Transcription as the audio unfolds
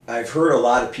I've heard a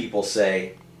lot of people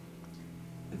say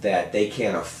that they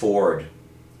can't afford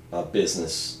a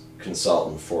business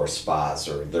consultant for spas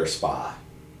or their spa.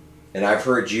 And I've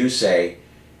heard you say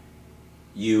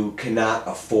you cannot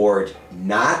afford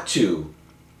not to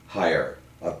hire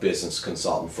a business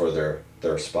consultant for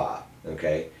their spa.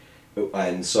 Okay?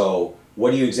 And so,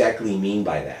 what do you exactly mean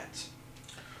by that?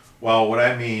 Well, what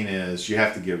I mean is you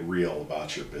have to get real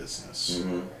about your business.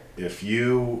 Mm-hmm. If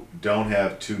you don't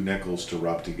have two nickels to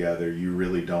rub together, you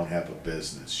really don't have a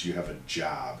business. You have a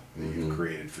job that you've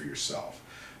created for yourself.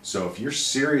 So if you're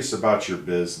serious about your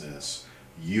business,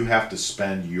 you have to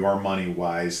spend your money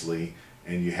wisely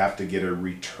and you have to get a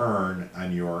return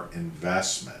on your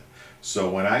investment. So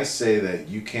when I say that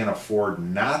you can't afford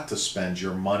not to spend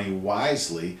your money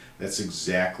wisely, that's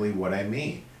exactly what I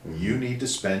mean. You need to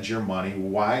spend your money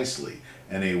wisely.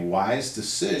 And a wise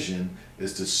decision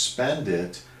is to spend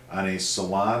it on a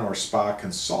salon or spa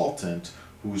consultant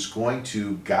who's going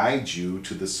to guide you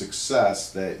to the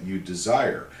success that you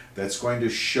desire. That's going to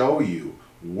show you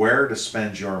where to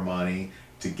spend your money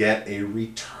to get a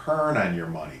return on your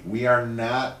money. We are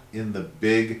not in the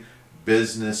big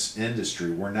business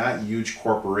industry. We're not huge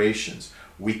corporations.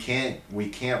 We can't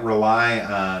rely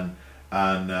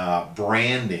on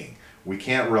branding. We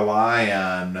can't rely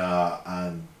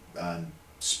on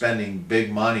spending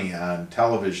big money on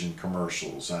television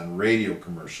commercials, on radio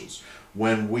commercials.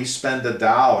 When we spend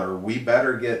 $1, we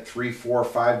better get $3, $4,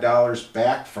 $5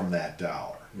 back from that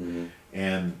dollar. Mm-hmm.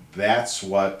 And that's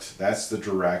the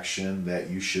direction that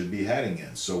you should be heading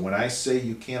in. So when I say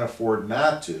you can't afford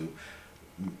not to,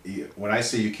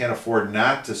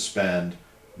 spend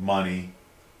money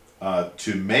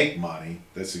to make money,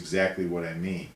 that's exactly what I mean.